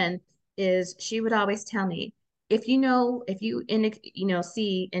Quinn, is she would always tell me, if you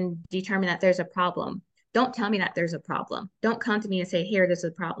see and determine that there's a problem, don't tell me that there's a problem. Don't come to me and say, here, there's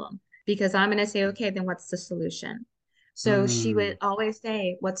a problem, because I'm going to say, okay, then what's the solution? So she would always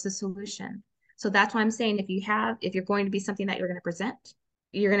say, what's the solution? So that's why I'm saying, if you're going to be something that you're going to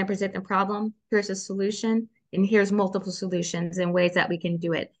present the problem, here's a solution, and here's multiple solutions and ways that we can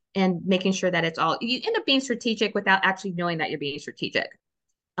do it, and making sure that you end up being strategic without actually knowing that you're being strategic.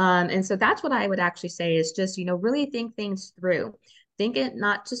 And so that's what I would actually say, is just, really think things through. Think it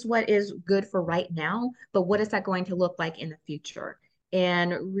not just what is good for right now, but what is that going to look like in the future?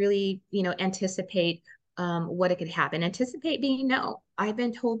 And really, anticipate what it could happen. Anticipate being no. I've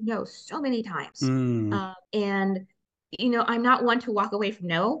been told no so many times. And, I'm not one to walk away from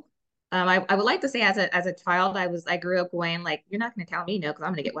no. I would like to say, as a child, I grew up going like, you're not going to tell me no, because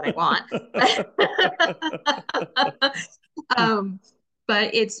I'm going to get what I want.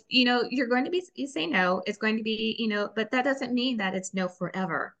 But it's, you're going to you say no, it's going to be, but that doesn't mean that it's no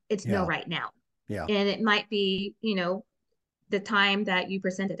forever. It's no right now. Yeah. And it might be, the time that you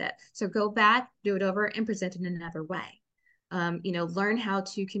presented it. So go back, do it over, and present it in another way. Learn how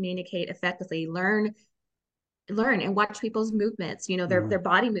to communicate effectively, learn and watch people's movements, their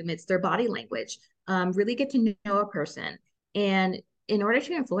body movements, their body language, really get to know a person. And in order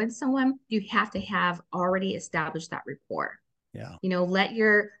to influence someone, you have to have already established that rapport. Yeah.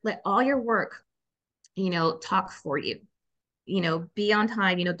 Let all your work, talk for you. Be on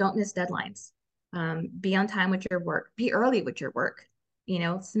time, don't miss deadlines. Be on time with your work, be early with your work,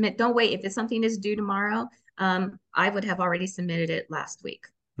 submit, don't wait. If it's something is due tomorrow, I would have already submitted it last week.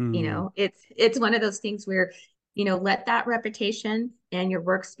 It's one of those things where, let that reputation and your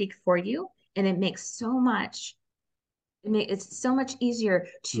work speak for you. And it makes so much It's so much easier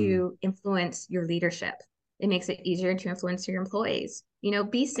Mm, to influence your leadership. It makes it easier to influence your employees.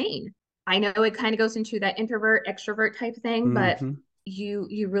 Be seen. I know it kind of goes into that introvert extrovert type thing, but mm-hmm.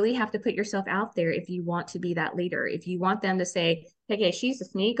 you really have to put yourself out there if you want to be that leader. If you want them to say, "Hey, she's a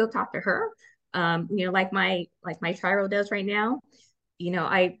SME, go talk to her." Like my Triro does right now.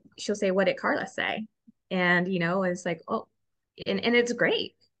 I she'll say, "What did Carla say?" And it's like, oh, and it's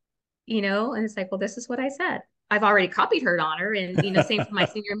great. And it's like, well, this is what I said. I've already copied her on her, and same for my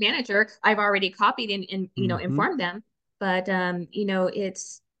senior manager. I've already copied and Mm-hmm. informed them. But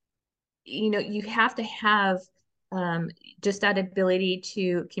it's you have to have um just that ability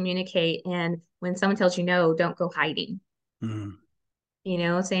to communicate. And when someone tells you no, don't go hiding. Mm,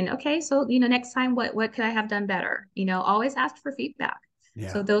 Saying, okay, so next time, what could I have done better? Always ask for feedback.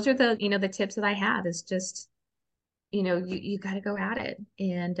 yeah. So those are the tips that I have, is just you got to go at it,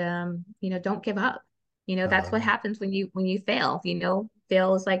 and don't give up. I That's love what it. happens when you fail.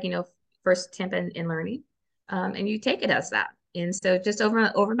 Fail is like, first attempt in learning. And you take it as that. And so just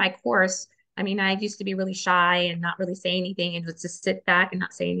over my course, I mean, I used to be really shy and not really say anything, and would just sit back and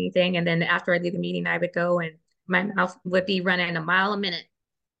not say anything. And then after I leave the meeting, I would go, and my mouth would be running a mile a minute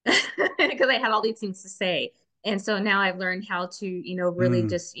because I had all these things to say. And so now I've learned how to, really Mm.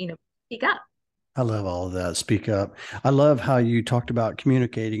 just, speak up. I love all of that. Speak up. I love how you talked about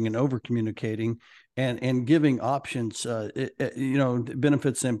communicating and over communicating and giving options.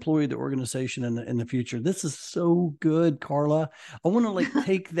 Benefits the employee, the organization, and in the future. This is so good, Carla. I want to like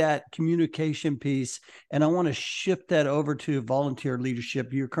take that communication piece and I want to shift that over to volunteer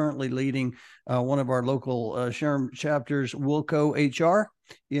leadership. You're currently leading one of our local SHRM chapters, WILCO HR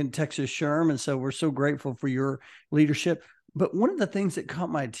in Texas SHRM, and so we're so grateful for your leadership. But one of the things that caught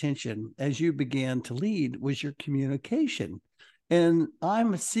my attention as you began to lead was your communication. And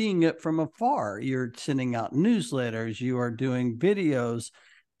I'm seeing it from afar. You're sending out newsletters, you are doing videos.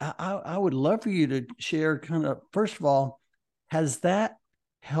 I would love for you to share kind of, first of all, has that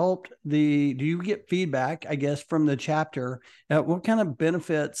helped do you get feedback, I guess, from the chapter? What kind of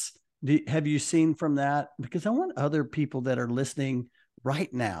benefits have you seen from that? Because I want other people that are listening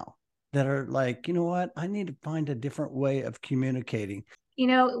right now that are like, you know what, I need to find a different way of communicating.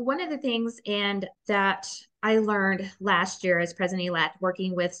 One of the things and that I learned last year as president-elect,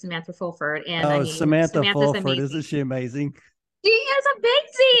 working with Samantha Fulford, and I Oh, mean, Samantha Samantha's Fulford, isn't amazing. she amazing? She is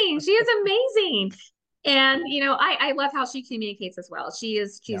amazing. She is amazing. And I love how she communicates as well.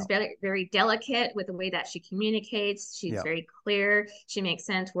 She's Yeah, very, very delicate with the way that she communicates. She's yeah. very clear. She makes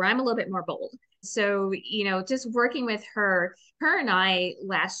sense, where I'm a little bit more bold. So, just working with her and I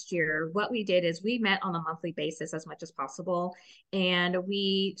last year, what we did is we met on a monthly basis as much as possible, and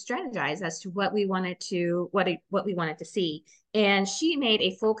we strategized as to what we wanted to see. And she made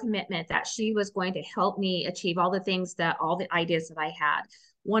a full commitment that she was going to help me achieve all the ideas that I had.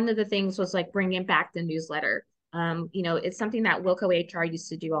 One of the things was like bringing back the newsletter. It's something that WILCO HR used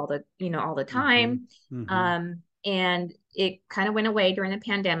to do all the Mm-hmm. time. Mm-hmm. And it kind of went away during the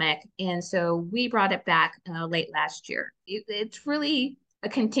pandemic. And so we brought it back late last year. It's really a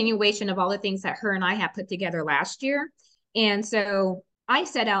continuation of all the things that her and I have put together last year. And so I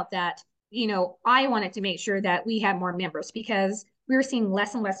set out that, I wanted to make sure that we had more members, because we were seeing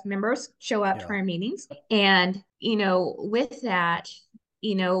less and less members show up to Yeah. our meetings. And, with that,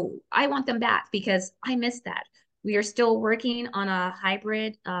 I want them back because I miss that. We are still working on a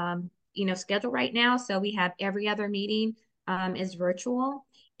hybrid, schedule right now. So we have every other meeting is virtual.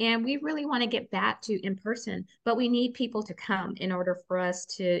 And we really want to get back to in person, but we need people to come in order for us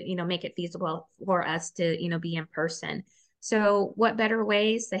to, make it feasible for us to, be in person. So what better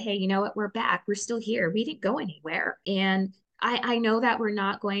ways to, hey, you know what, we're back. We're still here. We didn't go anywhere. And I know that we're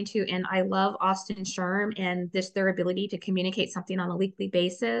not going to, and I love Austin Sherm and their ability to communicate something on a weekly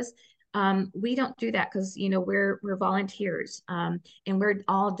basis. We don't do that because we're volunteers, and we're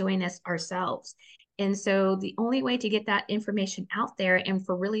all doing this ourselves. And so the only way to get that information out there and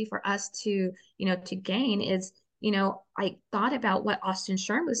for us to to gain is, I thought about what Austin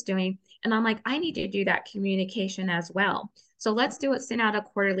Sherm was doing, and I'm like, I need to do that communication as well. So let's do it. Send out a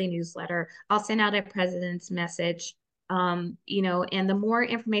quarterly newsletter. I'll send out a president's message. And the more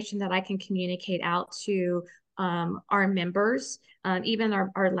information that I can communicate out to our members, even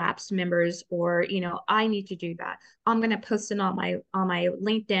our lapsed members, or I need to do that. I'm going to post it on my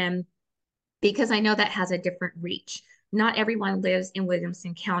LinkedIn, because I know that has a different reach. Not everyone lives in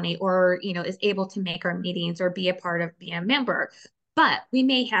Williamson County, or is able to make our meetings or be a part of, being a member, but we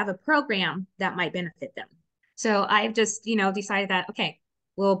may have a program that might benefit them. So I've just decided that, okay,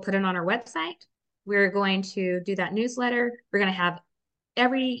 we'll put it on our website. We're going to do that newsletter. We're going to have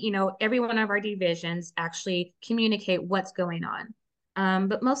every one of our divisions actually communicate what's going on.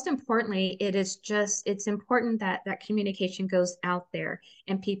 But most importantly, it's important that that communication goes out there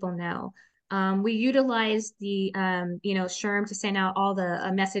and people know. We utilize the, SHRM to send out all the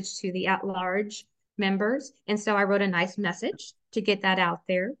a message to the at-large members. And so I wrote a nice message to get that out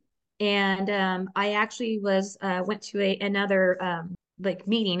there. And I actually went to another like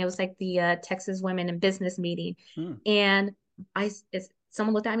meeting. It was like the Texas Women in Business meeting. Hmm. And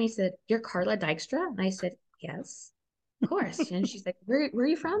someone looked at me and said, "You're Carla Dykstra?" And I said, "Yes, of course." And she's like, where are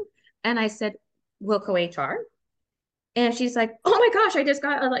you from?" And I said, "WILCO HR." And she's like, "Oh my gosh, I just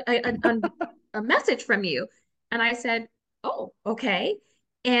got a message from you." And I said, "Oh, okay."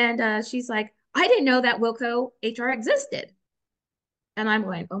 And she's like, "I didn't know that WILCO HR existed." And I'm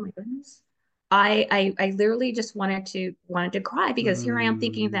going, "Oh my goodness." I literally just wanted to cry, because here I am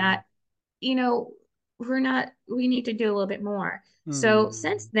thinking Mm. that, you know, we need to do a little bit more. So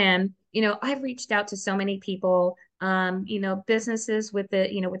since Mm. then, I've reached out to so many people, businesses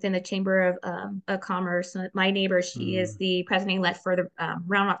within the Chamber of Commerce. My neighbor, she is Mm. the president-elect for the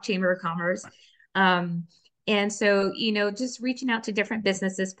Round Rock Chamber of Commerce. Um, and so, just reaching out to different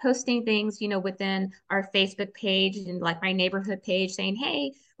businesses, posting things, within our Facebook page and like my neighborhood page, saying,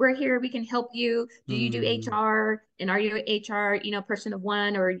 "Hey, we're here. We can help you. Do you do Mm. HR? And are you an HR, person of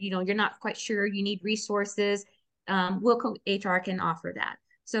one, or, you're not quite sure, you need resources?" WILCO HR can offer that.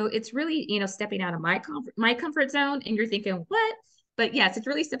 So it's really, stepping out of my comfort zone, and you're thinking, what? But yes, it's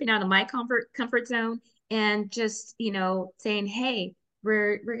really stepping out of my comfort zone, and just, saying, "Hey,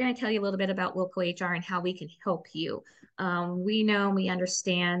 we're going to tell you a little bit about WILCO HR and how we can help you." We know, we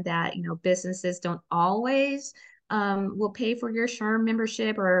understand that, businesses don't always will pay for your SHRM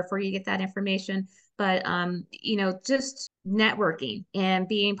membership or for you to get that information. But just networking and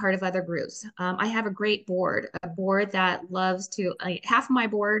being part of other groups. I have a board that loves to. Half of my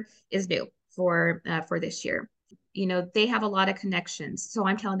board is new for this year. They have a lot of connections, so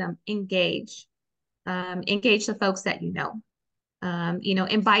I'm telling them, engage the folks that you know.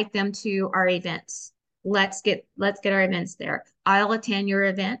 Invite them to our events. Let's get our events there. I'll attend your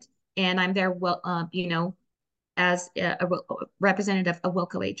event, and I'm there. Well, as a representative of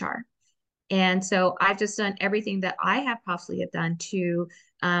WILCO HR. And so I've just done everything that I have possibly have done to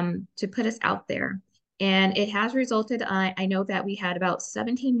put us out there. And it has resulted. I know that we had about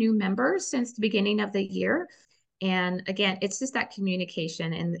 17 new members since the beginning of the year. And again, it's just that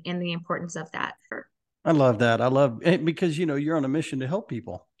communication and the importance of that. I love that. I love it because you're on a mission to help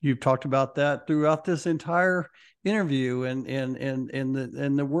people. You've talked about that throughout this entire interview, and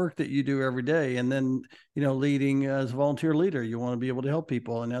the work that you do every day. And then leading as a volunteer leader, you want to be able to help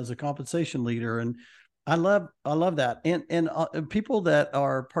people, and as a compensation leader. And I love that. And people that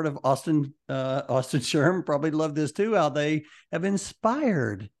are part of Austin SHRM probably love this too. How they have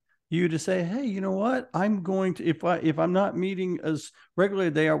inspired you to say, "Hey, you know what? I'm going to, if I'm not meeting as regularly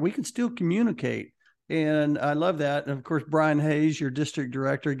as they are, we can still communicate." And I love that. And of course, Brian Hayes, your district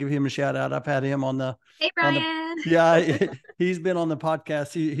director, give him a shout out. I've had him Hey, on the, Brian. yeah, he's been on the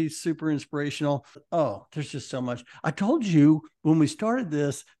podcast. He's super inspirational. Oh, there's just so much. I told you when we started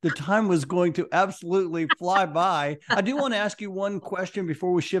this, the time was going to absolutely fly by. I do want to ask you one question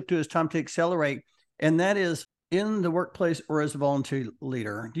before we shift to It's Time to Accelerate. And that is, in the workplace or as a volunteer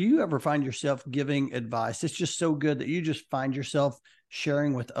leader, do you ever find yourself giving advice? It's just so good that you just find yourself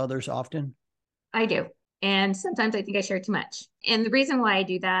sharing with others often. I do. And sometimes I think I share too much. And the reason why I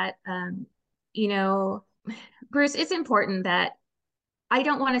do that, you know, Bruce, it's important that I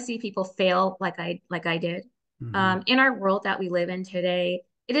don't want to see people fail like I did. Mm-hmm. In our world that we live in today,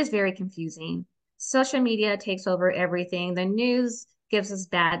 it is very confusing. Social media takes over everything. The news gives us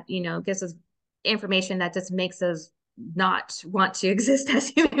information that just makes us not want to exist as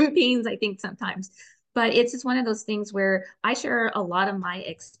human beings, I think sometimes. But it's just one of those things where I share a lot of my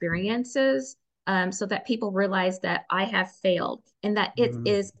experiences, so that people realize that I have failed and that it Mm-hmm.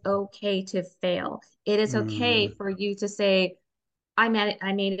 is okay to fail. It is okay Mm-hmm. for you to say, I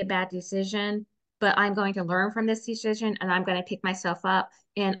made a bad decision, but I'm going to learn from this decision, and I'm going to pick myself up,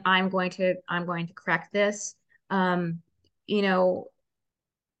 and I'm going to crack this. Um, you know,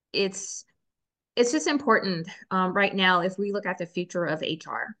 it's it's just important, right now, if we look at the future of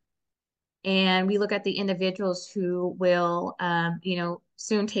HR and we look at the individuals who will,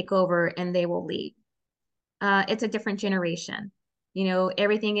 soon take over and they will lead. It's a different generation.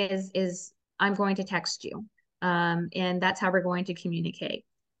 Everything is I'm going to text you, and that's how we're going to communicate.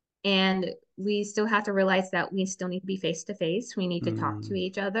 And we still have to realize that we still need to be face to face. We need to talk to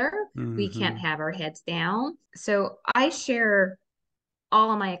each other. We can't Mm-hmm. have our heads down. So I share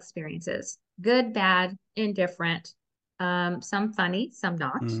all of my experiences, good, bad, indifferent. some funny, some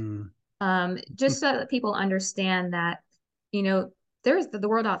not. Mm. Just so that people understand that, you know, there's the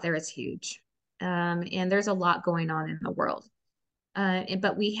world out there is huge. And there's a lot going on in the world.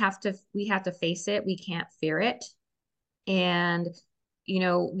 But we have to face it. We can't fear it. And,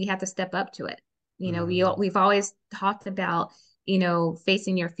 we have to step up to it. Mm. We've always talked about,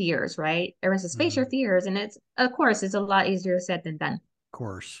 facing your fears, right? Everyone says, face your Mm. fears. And of course, it's a lot easier said than done. Of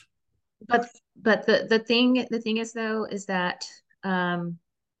course. But the thing is though is that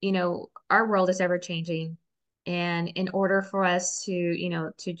our world is ever changing, and in order for us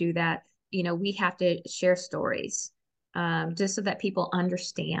to do that, we have to share stories, just so that people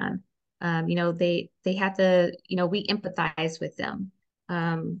understand. They have to, we empathize with them,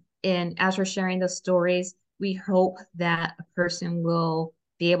 and as we're sharing those stories, we hope that a person will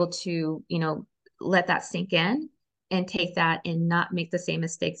be able to let that sink in and take that and not make the same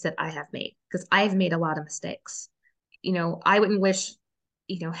mistakes that I have made, because I've made a lot of mistakes. I wouldn't wish,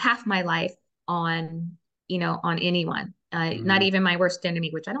 half my life on, on anyone, not Mm. even my worst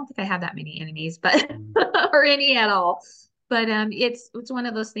enemy, which I don't think I have that many enemies, but Mm. or any at all. But it's one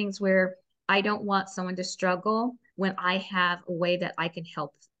of those things where I don't want someone to struggle when I have a way that I can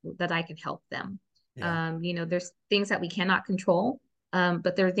help them. Yeah. There's things that we cannot control,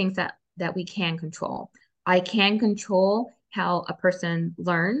 but there are things that we can control. I can control how a person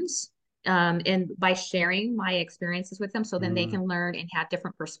learns, and by sharing my experiences with them, so then they Mm. can learn and have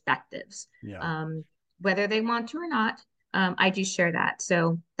different perspectives, Yeah. um, whether they want to or not. I do share that.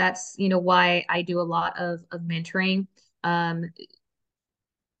 So that's, why I do a lot of mentoring, um,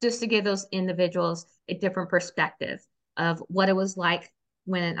 just to give those individuals a different perspective of what it was like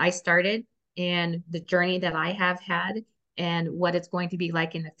when I started and the journey that I have had and what it's going to be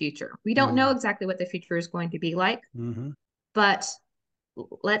like in the future. We don't know Mm. exactly what the future is going to be like, Mm-hmm. but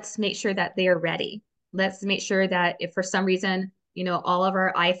let's make sure that they are ready. Let's make sure that if for some reason, all of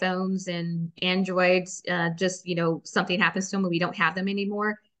our iPhones and Androids, just, something happens to them and we don't have them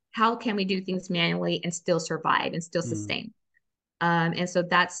anymore, how can we do things manually and still survive and still Mm. sustain? And so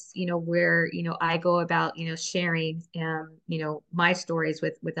that's, where, I go about, sharing, my stories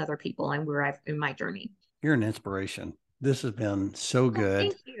with other people and where I've in my journey. You're an inspiration. This has been so Oh,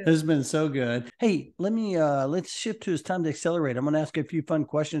 good. thank you. This has been so good. Hey, let's shift to it's time to accelerate. I'm going to ask you a few fun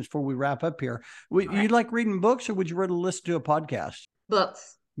questions before we wrap up here. All You right. like reading books, or would you rather listen to a podcast?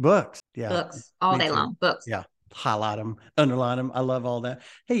 Books, Books. Yeah, books, all me day too. long, books. Yeah. Highlight them, underline them. I love all that.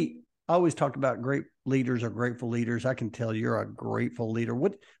 Hey, I always talk about great leaders or grateful leaders. I can tell you're a grateful leader.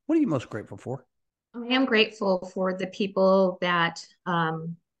 What are you most grateful for? I am grateful for the people that I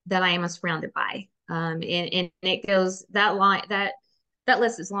am surrounded by. And it goes that line that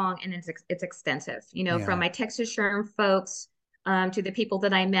list is long and it's extensive. From Yeah. my Texas SHRM folks, to the people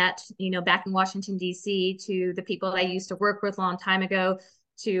that I met, back in Washington D.C., to the people that I used to work with a long time ago,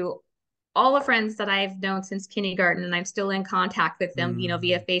 to all the friends that I've known since kindergarten, and I'm still in contact with them,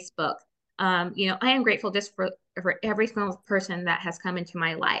 via Mm. Facebook. I am grateful just for every single person that has come into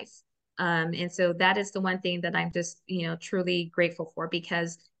my life. And so that is the one thing that I'm just, truly grateful for,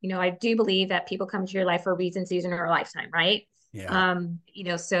 because, I do believe that people come into your life for a reason, season, or a lifetime, right? Yeah.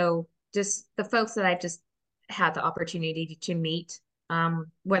 So just the folks that I've just had the opportunity to meet,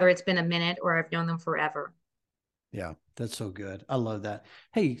 whether it's been a minute or I've known them forever. Yeah. That's so good. I love that.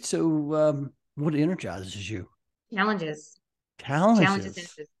 Hey, so what energizes you? Challenges, challenges, Challenges.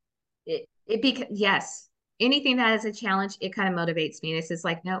 interest. Because yes, anything that is a challenge, it kind of motivates me. And it's just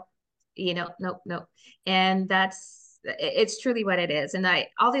like, nope, nope, nope. And it's truly what it is. And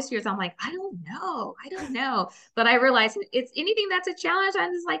all these years, I'm like, I don't know. But I realize it's anything that's a challenge.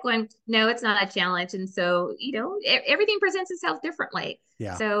 I'm just like going, no, it's not a challenge. And so, everything presents itself differently.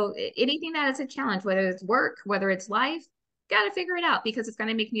 Yeah. So anything that is a challenge, whether it's work, whether it's life, got to figure it out, because it's going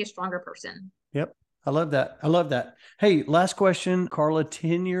to make me a stronger person. Yep. I love that. I love that. Hey, last question. Carla,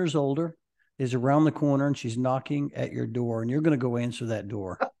 10 years older, is around the corner and she's knocking at your door, and you're going to go answer that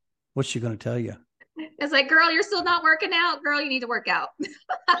door. What's she going to tell you? It's like, girl, you're still not working out. Girl, you need to work out.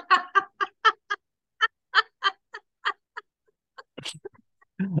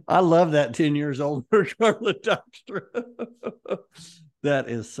 I love that 10 years older Carla Dykstra. That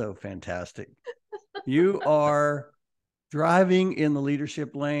is so fantastic. You are driving in the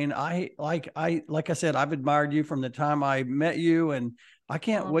leadership lane. Like I said, I've admired you from the time I met you, and I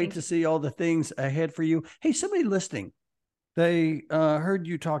can't Oh, wait thank to you. see all the things ahead for you. Hey, somebody listening, they heard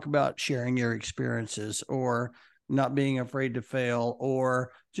you talk about sharing your experiences, or not being afraid to fail,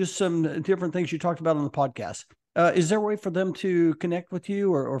 or just some different things you talked about on the podcast. Is there a way for them to connect with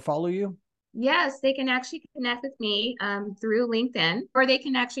you or follow you? Yes, they can actually connect with me through LinkedIn, or they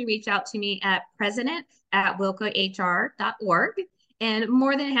can actually reach out to me at president@wilcohr.org. And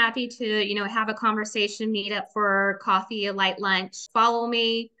more than happy to, have a conversation, meet up for coffee, a light lunch, follow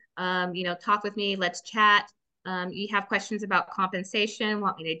me, talk with me, let's chat. You have questions about compensation,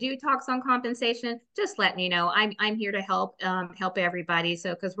 want me to do talks on compensation, just let me know. I'm here to help everybody.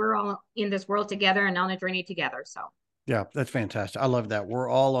 So, because we're all in this world together and on a journey together. So. Yeah, that's fantastic. I love that. We're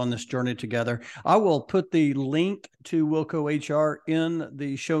all on this journey together. I will put the link to Wilco HR in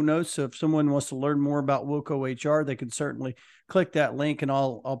the show notes. So if someone wants to learn more about Wilco HR, they can certainly click that link, and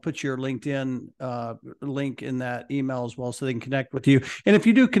I'll put your LinkedIn link in that email as well, so they can connect with you. And if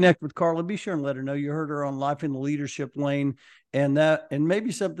you do connect with Carla, be sure and let her know you heard her on Life in the Leadership Lane, and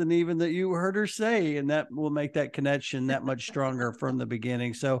maybe something even that you heard her say, and that will make that connection that much stronger from the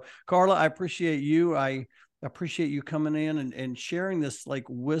beginning. So Carla, I appreciate you. I appreciate you coming in and sharing this like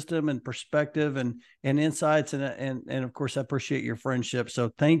wisdom and perspective and insights. And of course, I appreciate your friendship.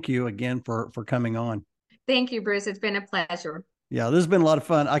 So thank you again for coming on. Thank you, Bruce. It's been a pleasure. Yeah, this has been a lot of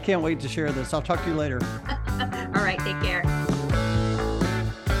fun. I can't wait to share this. I'll talk to you later. All right, take care.